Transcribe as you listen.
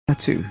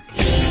too.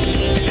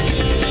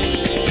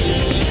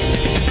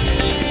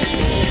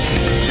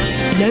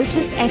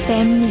 Lotus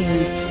FM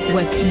News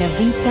with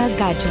Navita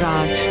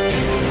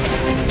Gajraj.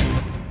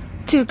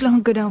 2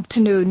 o'clock, good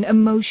afternoon. A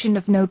motion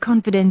of no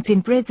confidence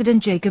in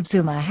President Jacob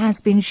Zuma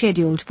has been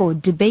scheduled for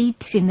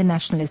debate in the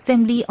National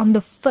Assembly on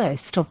the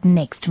 1st of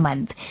next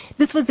month.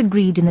 This was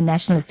agreed in the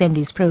National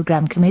Assembly's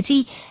Programme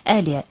Committee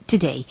earlier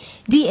today.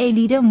 DA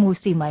leader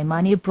Musi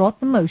Maimane brought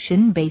the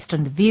motion based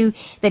on the view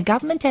that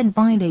government had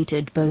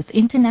violated both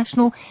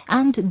international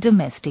and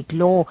domestic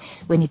law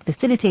when it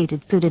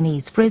facilitated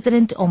Sudanese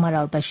President Omar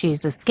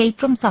al-Bashir's escape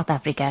from South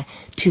Africa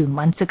 2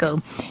 months ago.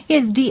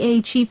 Here's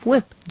DA Chief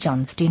Whip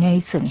John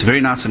Steenhuisen. It's a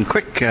very nice and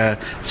quick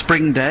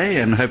spring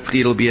day, and hopefully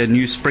it'll be a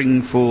new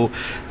spring for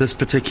this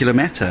particular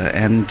matter.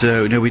 And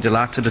we're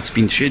delighted it's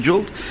been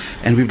scheduled,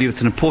 and we believe it's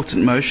an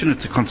important motion.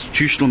 It's a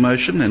constitutional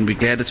motion, and we're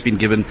glad it's been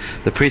given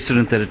the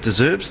precedent that it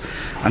deserves.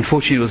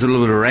 Unfortunately, there was a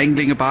little bit of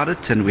wrangling about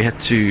it, and we had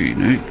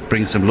to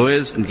bring some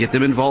lawyers and get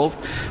them involved.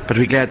 But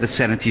we're glad that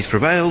sanity's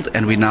prevailed,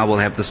 and we now will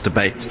have this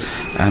debate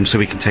so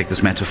we can take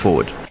this matter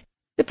forward.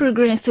 The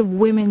Progressive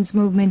Women's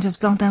Movement of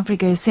South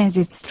Africa says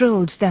it's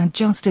thrilled that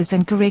Justice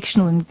and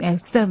Correctional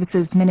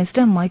Services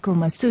Minister Michael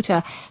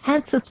Masuta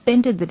has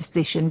suspended the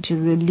decision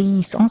to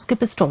release Oscar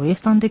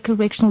Pistorius under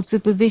correctional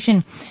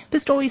supervision.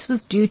 Pistorius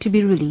was due to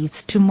be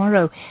released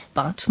tomorrow,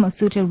 but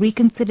Masuta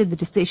reconsidered the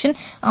decision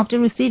after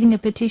receiving a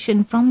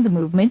petition from the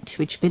movement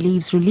which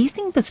believes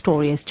releasing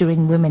Pistorius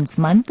during Women's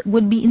Month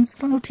would be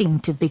insulting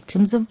to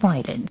victims of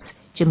violence.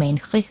 Jermaine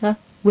Khricha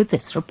with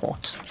this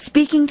report.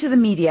 Speaking to the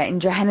media in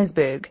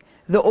Johannesburg,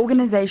 the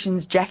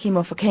organization's Jackie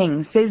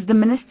Mofokeng says the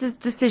minister's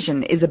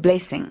decision is a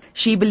blessing.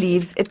 She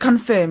believes it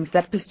confirms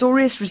that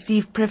Pistorius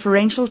received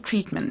preferential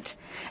treatment,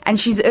 and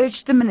she's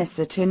urged the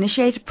minister to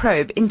initiate a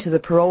probe into the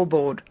parole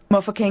board.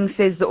 Mofokeng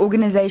says the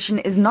organization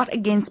is not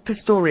against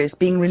Pistorius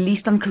being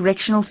released on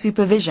correctional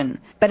supervision,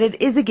 but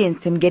it is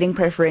against him getting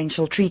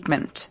preferential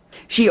treatment.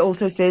 She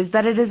also says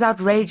that it is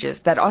outrageous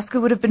that Oscar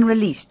would have been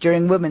released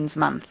during Women's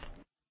Month.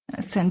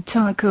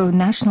 Santaco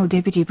National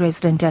Deputy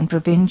President and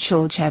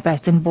Provincial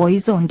Chairperson Boy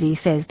Zondi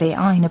says they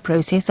are in a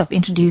process of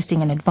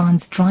introducing an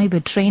advanced driver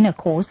trainer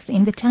course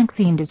in the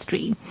taxi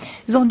industry.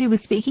 Zondi was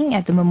speaking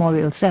at the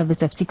memorial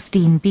service of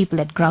 16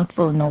 people at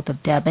Groutville, north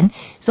of Durban.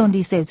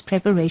 Zondi says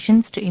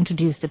preparations to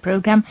introduce the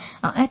program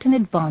are at an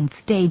advanced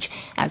stage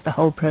as the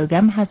whole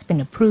program has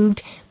been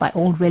approved by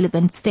all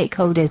relevant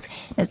stakeholders.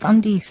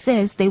 Zondi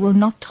says they will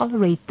not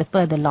tolerate the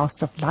further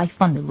loss of life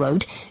on the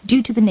road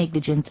due to the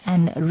negligence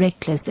and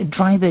reckless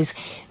drivers.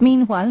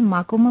 Meanwhile,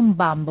 Marco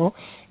Mbambo,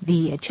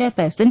 the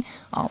chairperson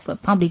of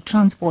Public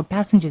Transport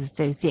Passengers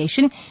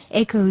Association,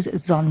 echoes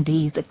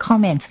Zondi's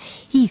comments.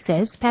 He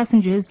says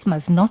passengers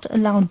must not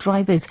allow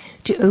drivers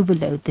to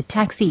overload the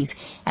taxis,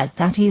 as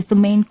that is the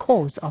main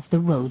cause of the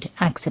road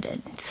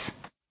accidents.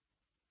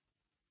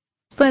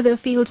 Further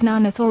afield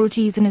now,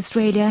 authorities in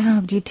Australia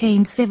have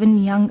detained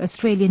 7 young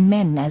Australian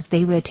men as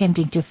they were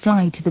attempting to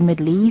fly to the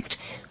Middle East.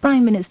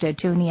 Prime Minister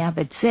Tony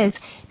Abbott says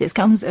this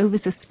comes over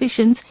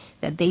suspicions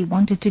that they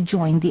wanted to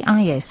join the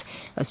IS.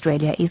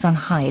 Australia is on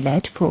high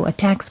alert for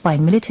attacks by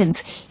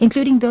militants,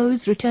 including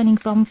those returning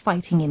from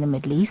fighting in the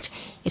Middle East.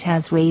 It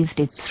has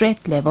raised its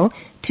threat level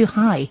to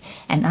high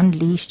and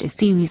unleashed a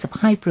series of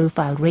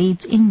high-profile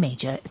raids in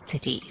major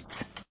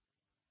cities.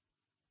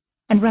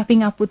 And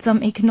wrapping up with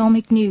some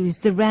economic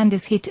news, the rand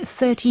has hit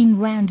 13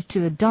 rand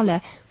to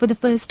 $1 for the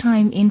first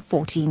time in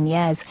 14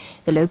 years.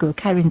 The local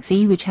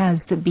currency, which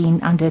has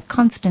been under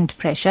constant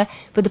pressure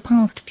for the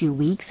past few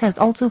weeks, has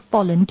also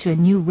fallen to a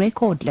new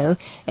record low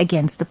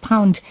against the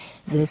pound.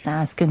 This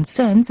as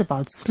concerns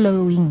about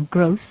slowing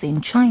growth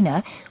in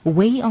China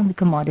weigh on the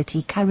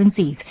commodity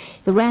currencies.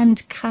 The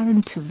rand's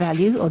current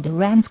value,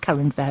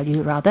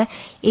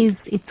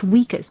 is its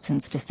weakest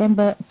since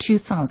December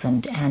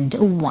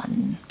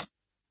 2001.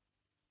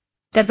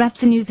 That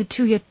wraps the news at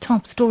your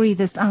top story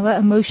this hour.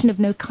 A motion of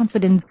no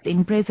confidence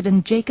in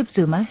President Jacob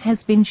Zuma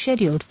has been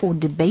scheduled for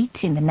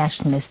debate in the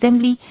National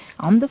Assembly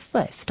on the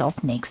 1st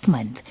of next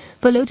month.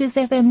 For Lotus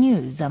FM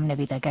News, I'm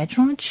Navita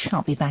Gajraj.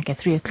 I'll be back at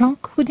 3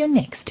 o'clock with your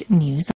next news.